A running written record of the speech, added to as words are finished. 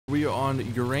We are on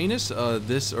Uranus,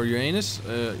 Uranus,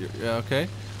 yeah, okay.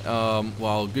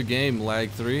 Wow, good game,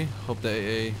 lag 3. Hope the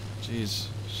AA, jeez,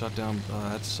 shut down,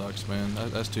 that sucks, man,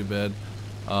 that's too bad.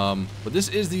 But this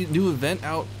is the new event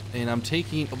out, and I'm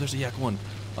taking, oh, there's a Yak 1.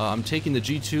 I'm taking the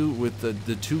G2 with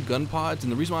the 2 gun pods,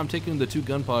 and the reason why I'm taking the 2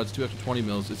 gun pods, 2 extra 20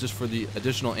 mils, is just for the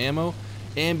additional ammo,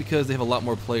 and because they have a lot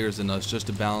more players than us, just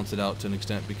to balance it out to an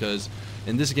extent, because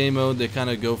in this game mode, they kind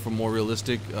of go for more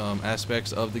realistic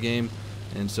aspects of the game.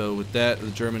 And so with that, the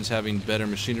Germans having better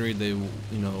machinery, they, you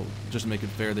know, just to make it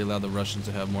fair, they allow the Russians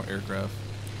to have more aircraft.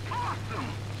 Awesome.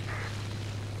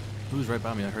 Who's right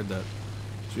by me? I heard that.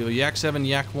 So we have a Yak 7,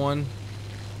 Yak 1.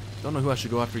 Don't know who I should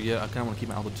go after yet. I kind of want to keep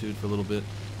my altitude for a little bit.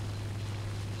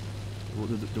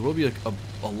 There will be a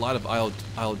lot of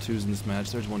IL-2s in this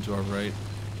match. There's one to our right.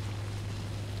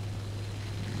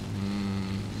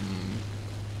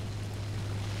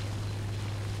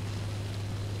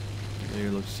 There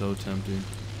looks so tempting.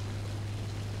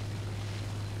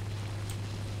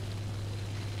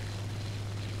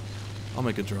 I'll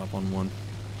make a drop on one.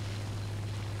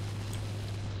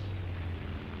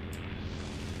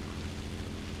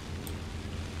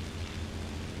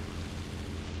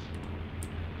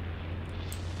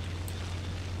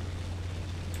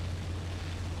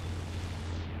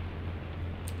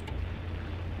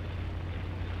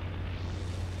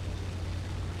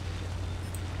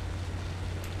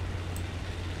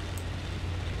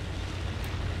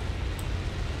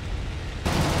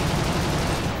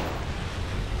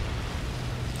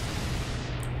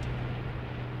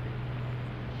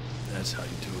 That's how you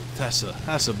do it.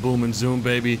 That's a boom and zoom,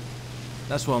 baby.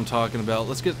 That's what I'm talking about.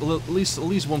 Let's get at least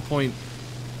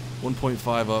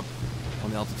 1.5 up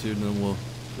on the altitude, and then we'll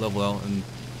level out and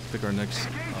pick our next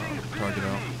target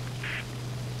out.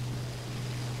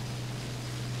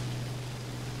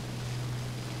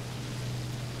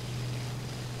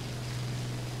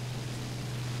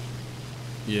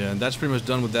 Yeah, and that's pretty much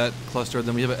done with that cluster.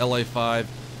 Then we have an LA-5.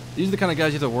 These are the kind of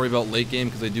guys you have to worry about late game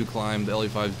because they do climb. The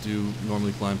LA-5s do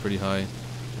normally climb pretty high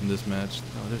in this match.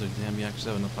 Oh, there's a damn Yak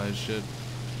 7 up high as shit.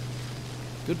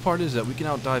 Good part is that we can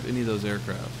outdive any of those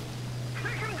aircraft.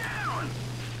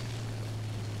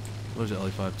 There's the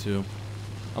LA-5 too.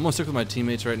 I'm gonna stick with my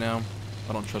teammates right now.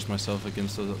 I don't trust myself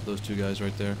against those 2 guys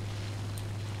right there.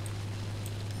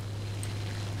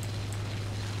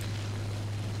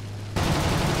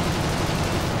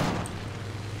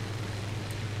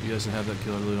 You guys can have that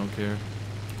kill, I really don't care.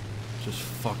 Just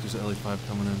fuck, there's an LA-5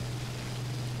 coming in.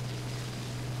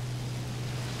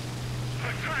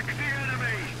 Attack the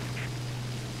enemy!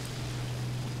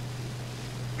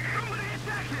 Somebody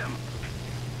attack him!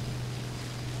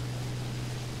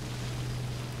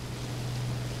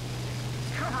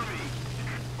 Cover me!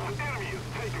 The enemy is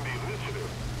taking the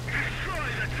initiative. Destroy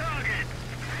the target!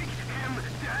 Take him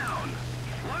down!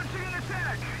 Launching an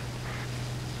attack!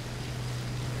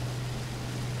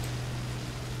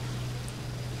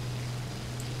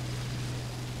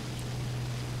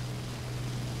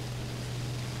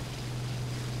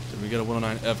 We got a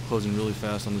 109F closing really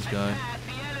fast on this guy.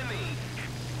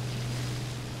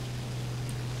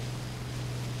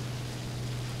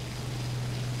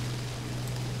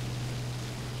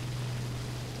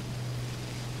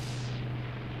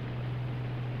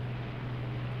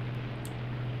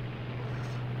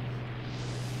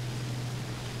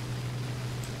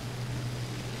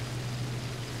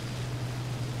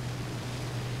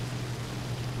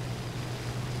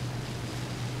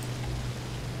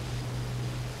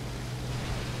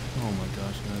 Oh my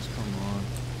gosh, guys, come on.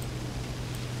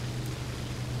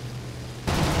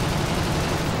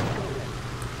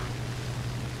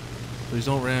 Please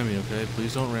don't ram me, okay?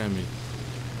 Please don't ram me.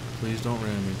 Please don't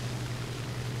ram me.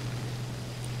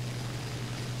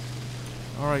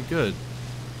 Alright, good.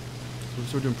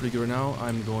 So we're doing pretty good right now.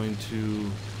 I'm going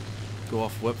to go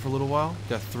off web for a little while.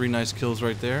 Got 3 nice kills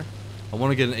right there. I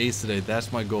want to get an ace today.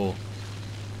 That's my goal.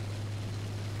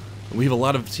 We have a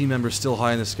lot of team members still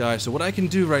high in the sky, so what I can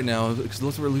do right now, because it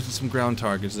looks like we're losing some ground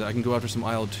targets, is I can go after some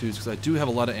IL-2s, because I do have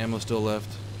a lot of ammo still left.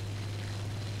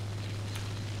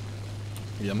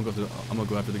 Yeah, I'm gonna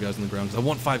go after the guys on the ground, because I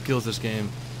want 5 kills this game.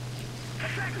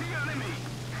 Attack the enemy!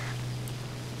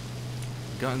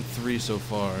 Gotten 3 so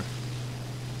far.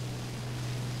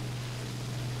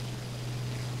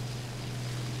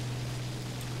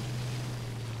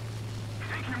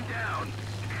 Take him down!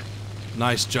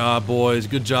 Nice job, boys.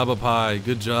 Good job up high.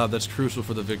 Good job. That's crucial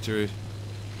for the victory.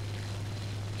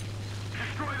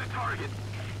 Destroy the target!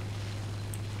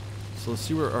 So let's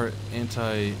see where our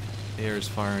anti-air is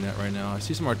firing at right now. I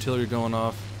see some artillery going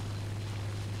off.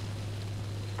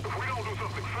 If we don't do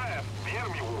something fast, the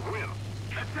enemy will win.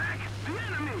 Attack the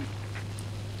enemy!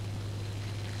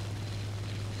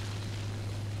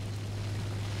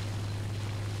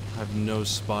 have no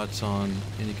spots on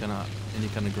any kind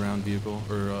of ground vehicle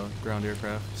or ground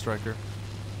aircraft. Striker,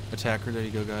 attacker. There you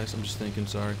go, guys. I'm just thinking.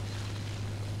 Sorry.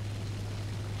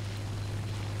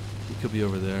 He could be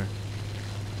over there.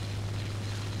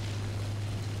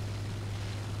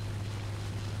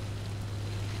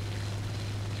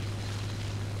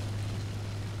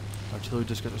 Artillery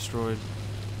just got destroyed.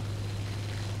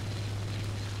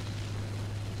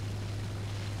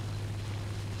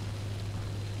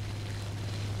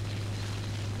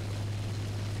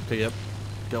 Okay, yep.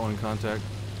 Got one in contact.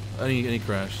 Any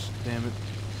crash. Damn it.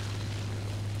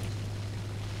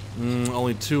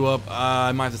 Only 2 up.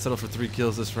 I might have to settle for 3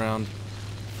 kills this round.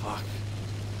 Fuck.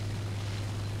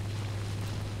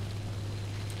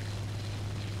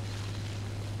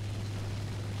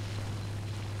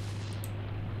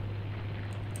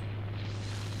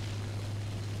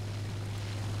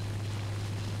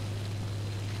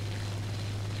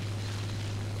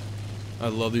 I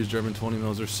love these German 20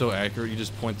 mils. They're so accurate. You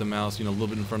just point the mouse, you know, a little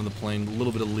bit in front of the plane, a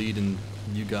little bit of lead, and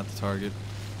you got the target.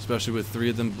 Especially with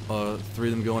 3 of them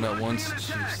going at once.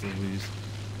 Jeez Louise.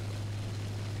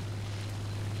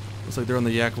 Looks like they're on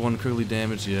the Yak 1, critically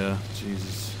damaged. Yeah,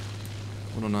 Jesus.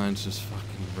 109's just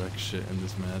fucking wreck shit in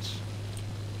this match.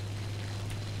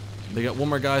 They got one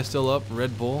more guy still up,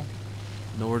 Red Bull.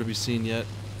 Nowhere to be seen yet.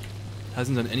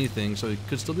 Hasn't done anything, so he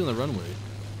could still be on the runway.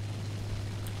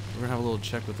 We're gonna have a little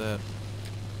check with that.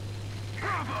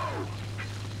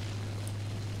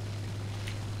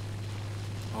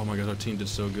 Oh my god, our team did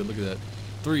so good. Look at that.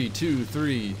 3, 2,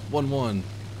 3, 1, 1.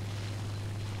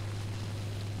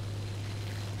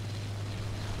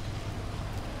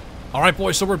 Alright,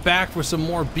 boys, so we're back for some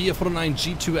more BF-109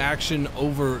 G2 action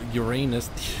over Uranus.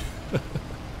 Why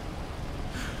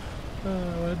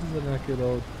does it not get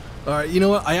old? Alright, you know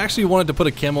what? I actually wanted to put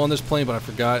a camo on this plane, but I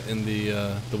forgot in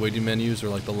the waiting menus or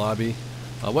like the lobby.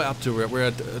 What up to? We're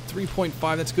at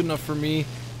 3.5. That's good enough for me.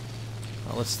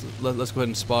 Let's go ahead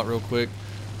and spot real quick.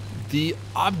 The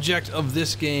object of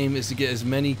this game is to get as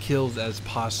many kills as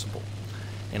possible,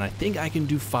 and I think I can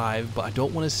do 5, but I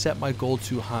don't want to set my goal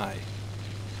too high.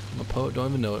 I'm a poet, don't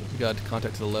even know it. We got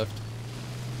contact to the left.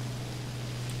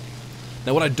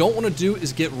 Now, what I don't want to do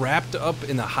is get wrapped up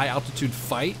in a high altitude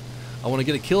fight. I want to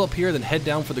get a kill up here, then head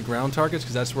down for the ground targets,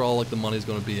 because that's where all like the money's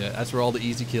going to be at. That's where all the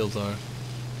easy kills are.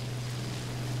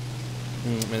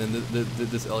 Man,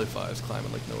 this LA5 is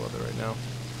climbing like no other right now.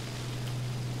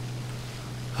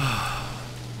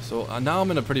 So now I'm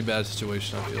in a pretty bad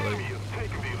situation, I feel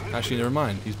like. Actually, never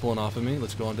mind. He's pulling off of me.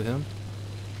 Let's go on to him.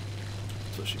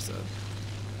 That's what she said.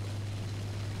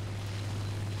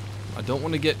 I don't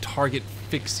want to get target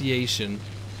fixation.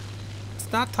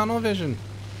 It's not tunnel vision.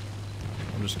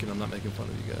 I'm just kidding. I'm not making fun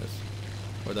of you guys.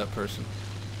 Or that person.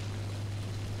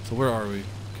 So where are we?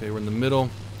 Okay, we're in the middle.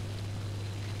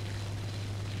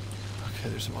 Okay,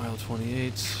 there's some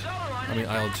IL-28s. I mean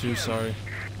IL-2, sorry.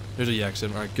 There's a Yak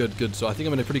 7. Alright, good, good. So I think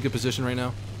I'm in a pretty good position right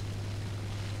now.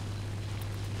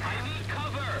 I need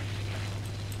cover.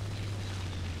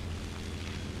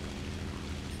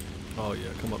 Oh yeah,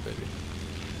 come up, baby.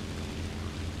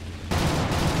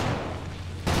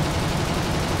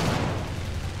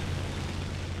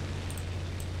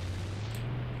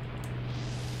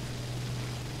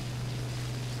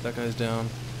 That guy's down.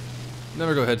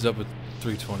 Never go heads up with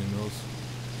 320 mils.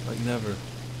 Like, never.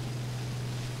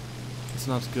 It's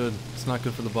not good. It's not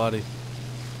good for the body.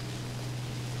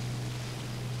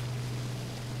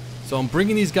 So I'm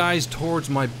bringing these guys towards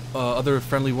my other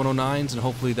friendly 109s, and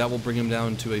hopefully that will bring them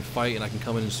down to a fight, and I can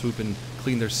come in and swoop and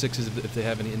clean their 6s if they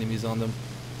have any enemies on them.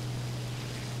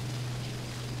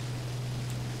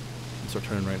 Let's start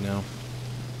turning right now.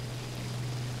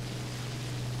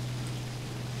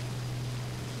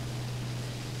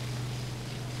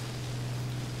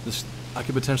 This, I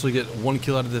could potentially get 1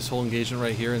 kill out of this whole engagement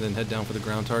right here and then head down for the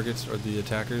ground targets or the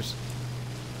attackers.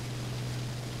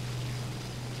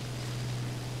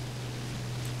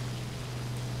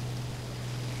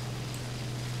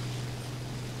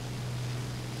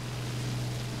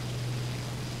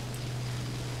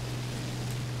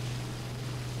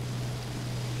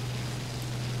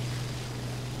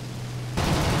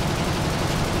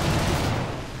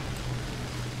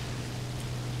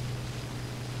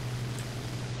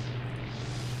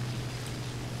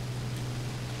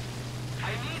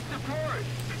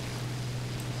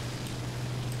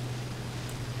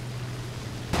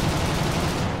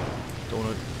 Don't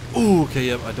want to. Ooh, okay,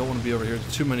 yep. I don't want to be over here.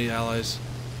 There's too many allies.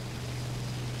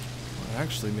 Well,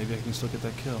 actually, maybe I can still get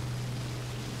that kill.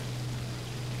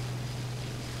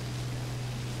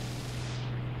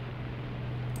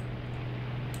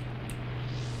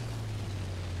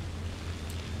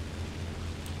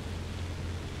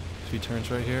 he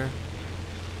turns right here.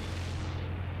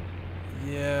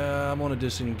 Yeah, I'm gonna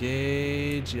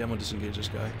disengage. Yeah, I'm gonna disengage this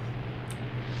guy.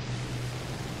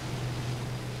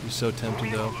 He's so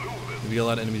tempting though. We got a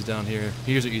lot of enemies down here.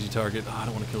 Here's an easy target. Oh, I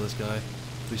don't want to kill this guy.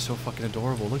 He's so fucking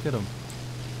adorable. Look at him.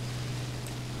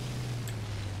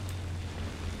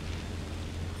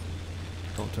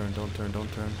 Don't turn, don't turn,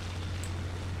 don't turn.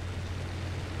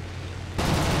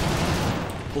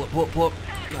 Pull up, pull up, pull up.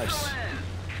 Nice.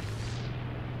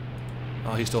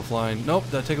 Oh, he's still flying. Nope,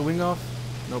 did I take a wing off?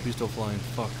 Nope, he's still flying.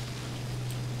 Fuck.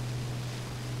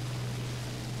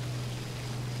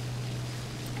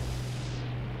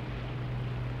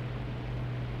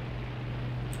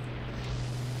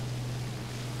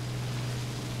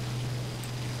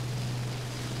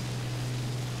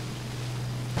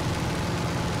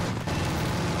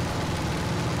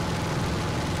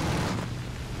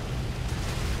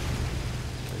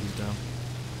 He's down.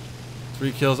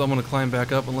 3 kills. I'm gonna climb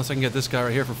back up unless I can get this guy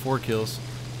right here for 4 kills.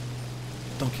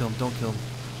 Don't kill him, don't kill him.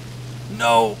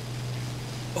 No!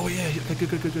 Oh yeah, okay, good,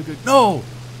 good, good, good, good. No! I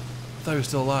thought he was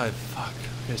still alive. Fuck.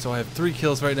 Okay, so I have 3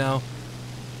 kills right now.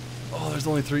 Oh, there's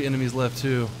only 3 enemies left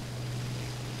too.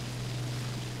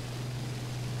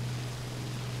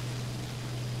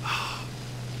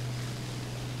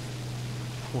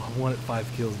 Well, I wanted 5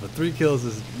 kills, but 3 kills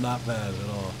is not bad at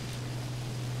all.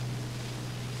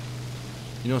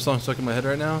 You know what song stuck in my head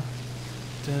right now?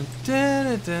 I don't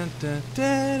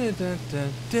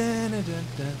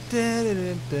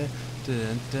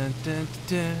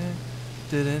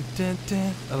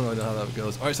know how that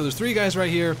goes. Alright, so there's 3 guys right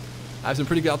here. I have some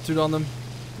pretty good altitude on them.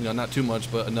 You know, not too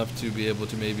much, but enough to be able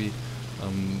to maybe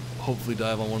hopefully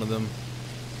dive on one of them.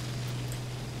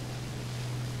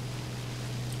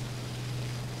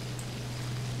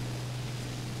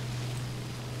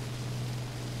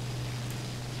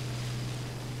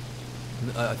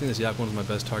 I think this Yak one's my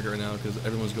best target right now because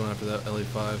everyone's going after that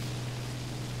LA5.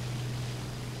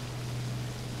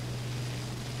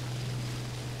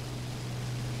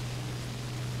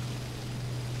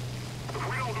 If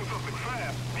we don't do something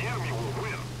fast, the enemy will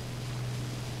win.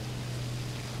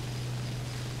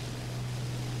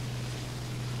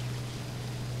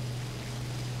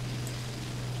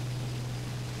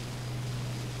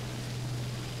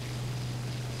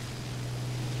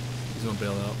 He's gonna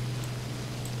bail out.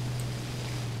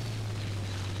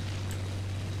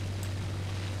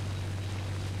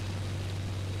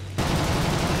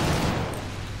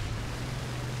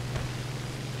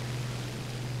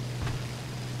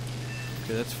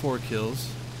 Okay, that's 4 kills.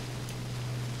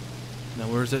 Now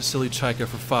where's that silly Chika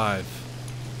for 5?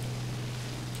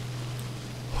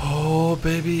 Oh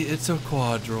baby, it's a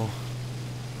quadrille.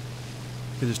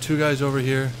 Okay, there's 2 guys over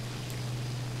here.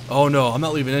 Oh no, I'm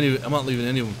not leaving any.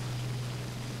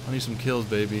 I need some kills,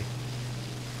 baby.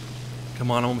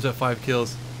 Come on, I'm almost at 5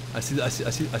 kills. I see the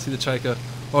Chika.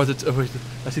 Oh, wait,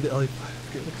 I see the LA5.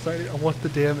 I'm getting excited. I want the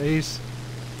damn ace.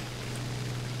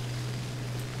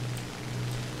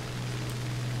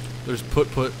 There's put.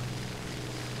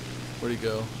 Where'd he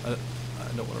go? I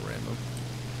don't want to ram him.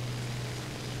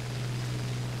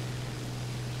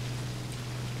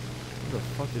 Where the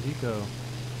fuck did he go?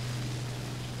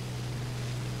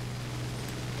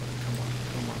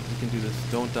 Come on, we can do this.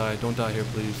 Don't die here,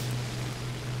 please.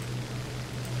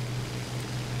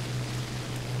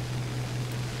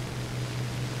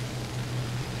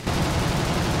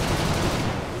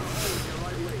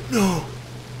 No!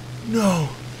 No!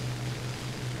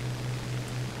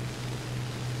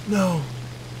 No!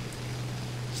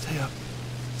 Stay up.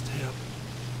 Stay up.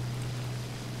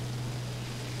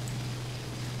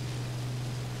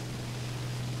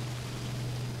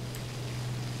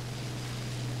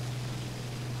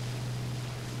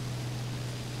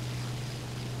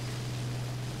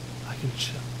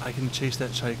 I can chase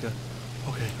that Chika.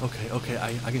 Okay.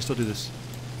 I can still do this.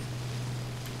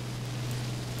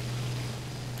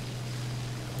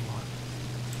 Come on.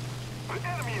 The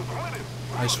enemy is winning.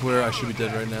 I swear I should be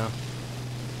dead right now.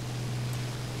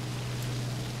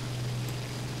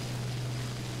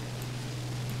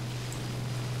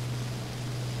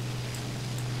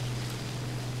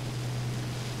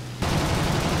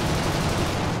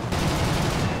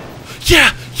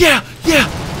 Yeah!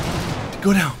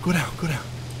 Go down.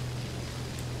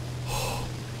 Oh,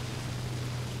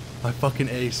 my fucking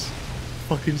ace.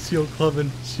 Fucking seal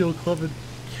clubbing. Yes.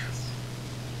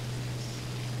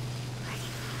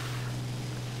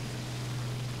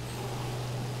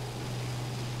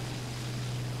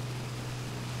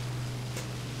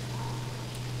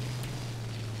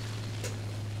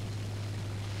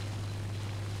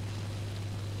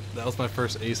 That was my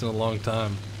first ace in a long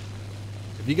time.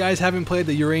 If you guys haven't played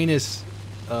the URANUS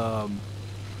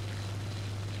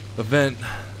event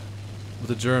with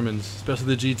the Germans,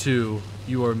 especially the G2,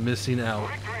 you are missing out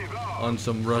on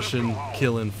some Russian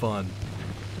killing fun.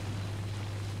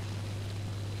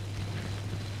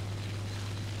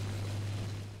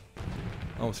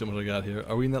 I don't see what I got here.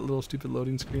 Are we in that little stupid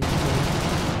loading screen?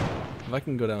 If I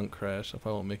can go down and crash, if I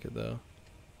won't make it though.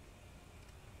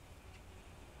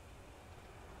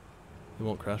 It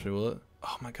won't crash me, will it?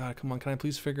 Oh my god, come on, can I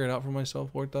please figure it out for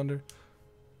myself, War Thunder?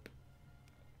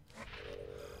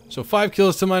 So 5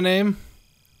 kills to my name.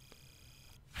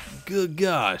 Good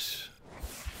gosh.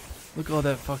 Look at all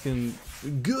that fucking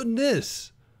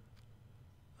goodness.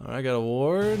 Alright, I got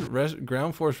award.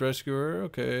 Ground Force Rescuer.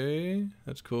 Okay.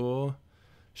 That's cool.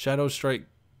 Shadow Strike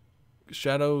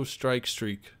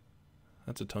Streak.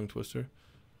 That's a tongue twister.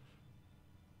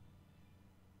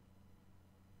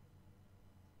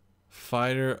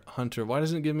 Fighter Hunter. Why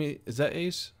doesn't it give me, is that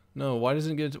ace? No, why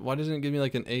doesn't it give me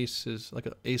like an ace, like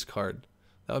an ace card?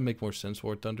 That would make more sense,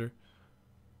 War Thunder.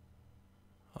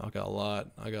 I got a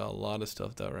lot of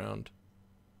stuff that round.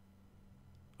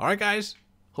 Alright guys.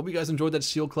 Hope you guys enjoyed that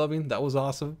seal clubbing. That was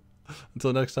awesome.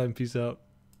 Until next time, peace out.